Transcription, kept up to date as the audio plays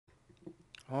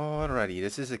Alrighty,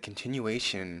 this is a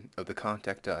continuation of the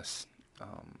Contact Us,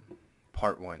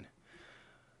 part 1.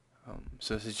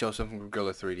 So this is Joseph from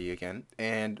Gorilla 3D again,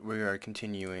 and we are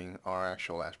continuing our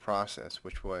actual last process,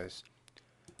 which was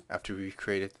after we've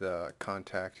created the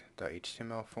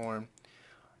contact.html form,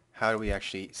 how do we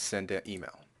actually send an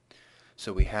email?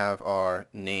 So we have our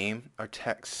name, our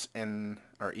text, and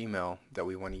our email that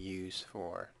we want to use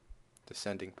for the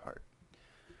sending part.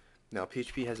 Now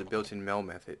PHP has a built-in mail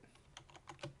method,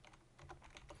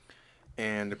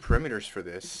 and the parameters for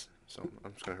this, so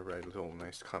I'm just going to write a little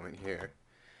nice comment here,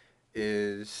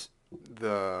 is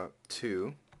the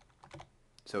to,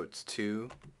 so it's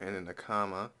to, and then the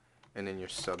comma, and then your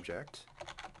subject,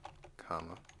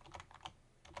 comma,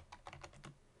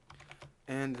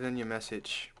 and then your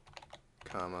message,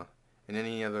 comma, and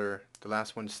any other, the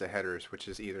last one's the headers, which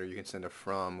is either you can send a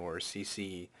from or a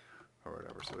CC or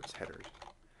whatever, so it's headers.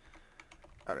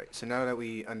 Alright, so now that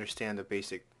we understand the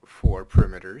basic 4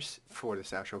 parameters for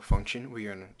this actual function,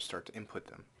 we're going to start to input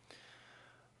them.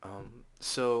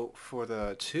 So for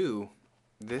the to,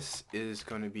 this is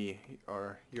going to be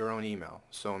your own email.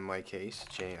 So in my case,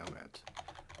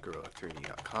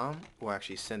 jm@gorilla3d.com will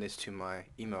actually send this to my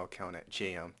email account at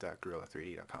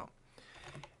jm.gorilla3d.com.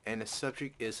 And the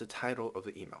subject is the title of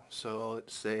the email. So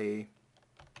let's say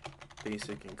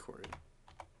basic inquiry.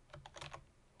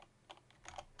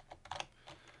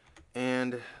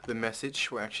 And the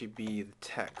message will actually be the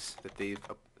text that they've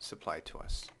supplied to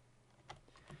us.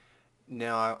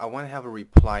 Now I want to have a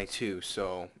reply too,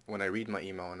 so when I read my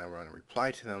email and I want to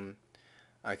reply to them,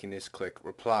 I can just click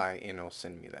reply and it'll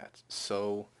send me that.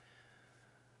 So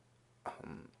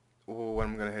what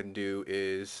I'm going to head and do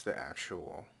is the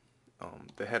actual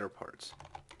the header parts.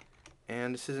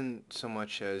 And this isn't so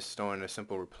much as throwing a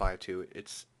simple reply to,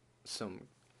 it's some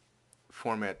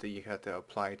format that you have to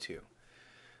apply to.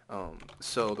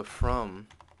 So the from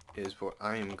is what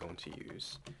I am going to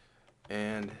use,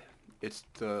 and it's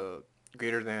the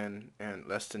greater than and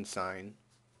less than sign,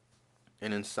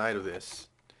 and inside of this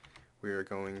we are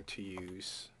going to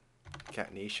use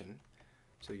concatenation.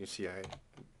 So you can see I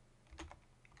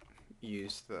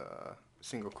use the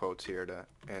single quotes here to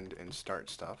end and start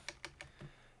stuff,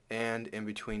 and in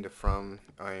between the from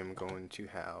I am going to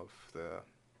have the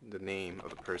name of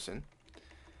the person.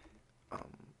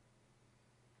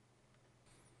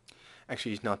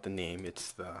 Actually, it's not the name,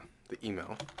 it's the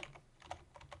email.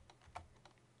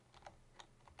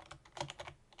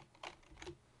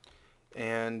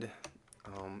 And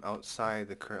outside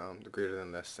the greater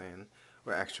than less than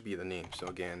will actually be the name. So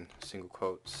again, single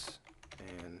quotes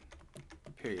and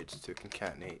periods to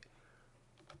concatenate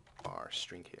our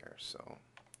string here. So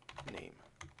name.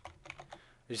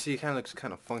 You see, it kind of looks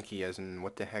kind of funky, as in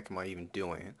what the heck am I even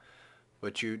doing?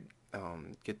 But you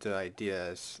get the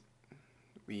idea as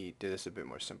we did this a bit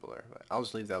more simpler. But I'll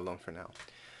just leave that alone for now.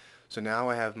 So now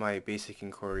I have my basic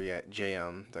inquiry at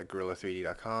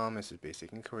jm.gorilla3d.com. This is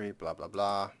basic inquiry, blah blah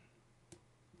blah.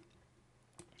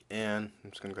 And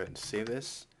I'm just going to go ahead and save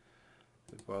this,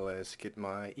 as well as get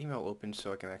my email open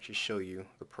so I can actually show you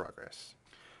the progress.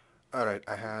 Alright,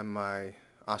 I have my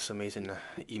awesome, amazing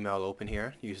email open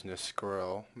here using the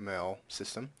squirrel mail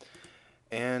system.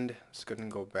 And let's go ahead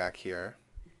and go back here,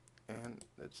 and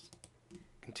let's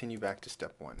continue back to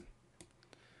step 1.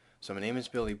 So my name is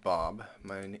Billy Bob,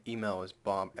 my email is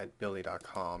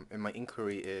bob@billy.com, and my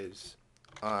inquiry is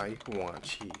I want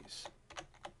cheese.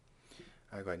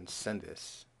 I'll go ahead and send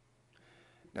this.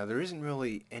 Now there isn't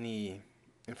really any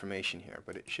information here,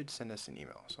 but it should send us an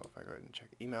email. So if I go ahead and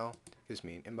check email, it gives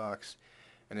me an inbox,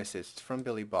 and it says it's from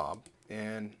Billy Bob,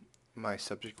 and my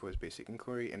subject was basic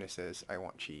inquiry, and it says I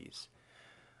want cheese.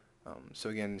 So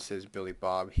again, it says Billy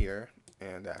Bob here,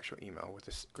 and the actual email with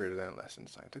this greater than less than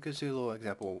sign. So it gives you a little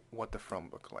example of what the from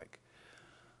look like.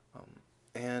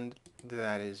 And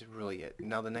that is really it.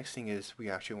 Now the next thing is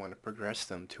we actually want to progress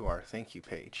them to our thank you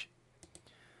page.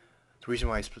 The reason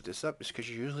why I split this up is because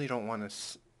you usually don't want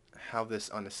to have this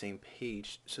on the same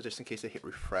page, so just in case I hit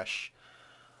refresh,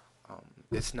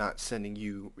 it's not sending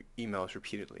you emails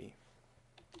repeatedly.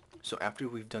 So after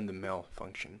we've done the mail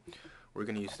function, we're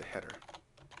going to use the header.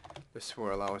 This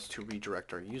will allow us to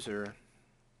redirect our user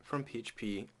from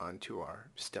PHP onto our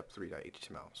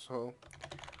step3.html. So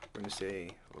we're going to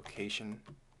say location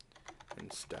and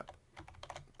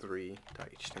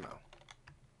step3.html.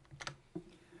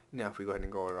 Now if we go ahead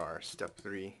and go to our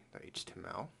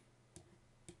step3.html,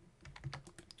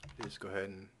 just go ahead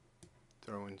and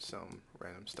throw in some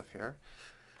random stuff here.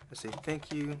 Let's say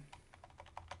thank you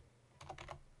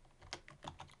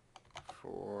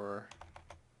for,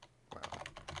 wow,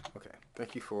 okay,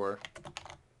 thank you for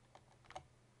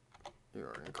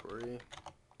your inquiry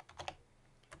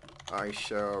I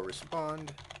shall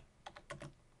respond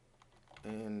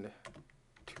in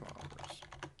 2 hours.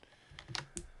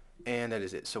 And that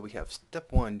is it. So we have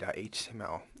step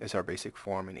 1.html is our basic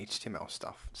form and HTML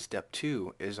stuff. Step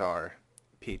 2 is our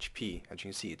PHP. As you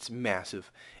can see, it's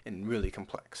massive and really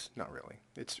complex. Not really.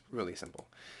 It's really simple.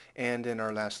 And then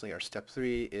lastly, our step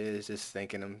 3 is just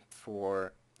thanking them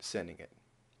for sending it.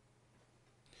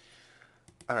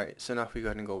 Alright, so now if we go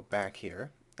ahead and go back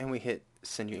here and we hit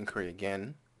send you inquiry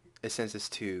again, it sends us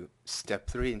to step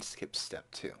 3 and skips step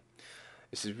 2.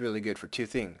 This is really good for two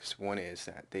things. One is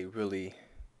that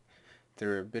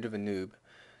they're a bit of a noob.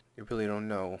 They really don't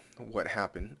know what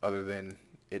happened other than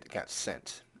it got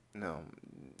sent. No,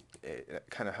 it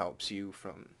kind of helps you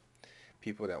from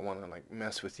people that want to like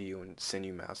mess with you and send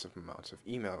you massive amounts of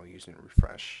email using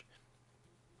refresh.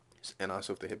 And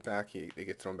also if they hit back, they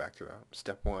get thrown back to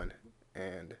step 1,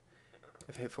 and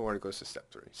if they hit forward, it goes to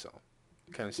step 3. So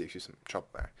it kind of saves you some trouble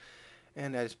there.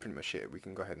 And that is pretty much it. We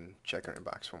can go ahead and check our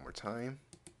inbox one more time,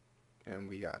 and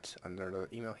we got another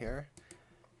email here,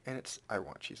 and it's I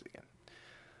want cheese again.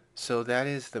 So that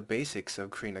is the basics of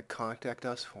creating a contact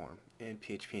us form in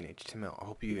PHP and HTML. I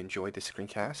hope you enjoyed this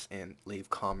screencast and leave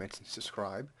comments and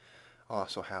subscribe. I'll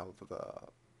also have the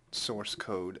source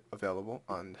code available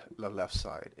on the left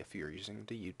side if you're using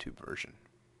the YouTube version.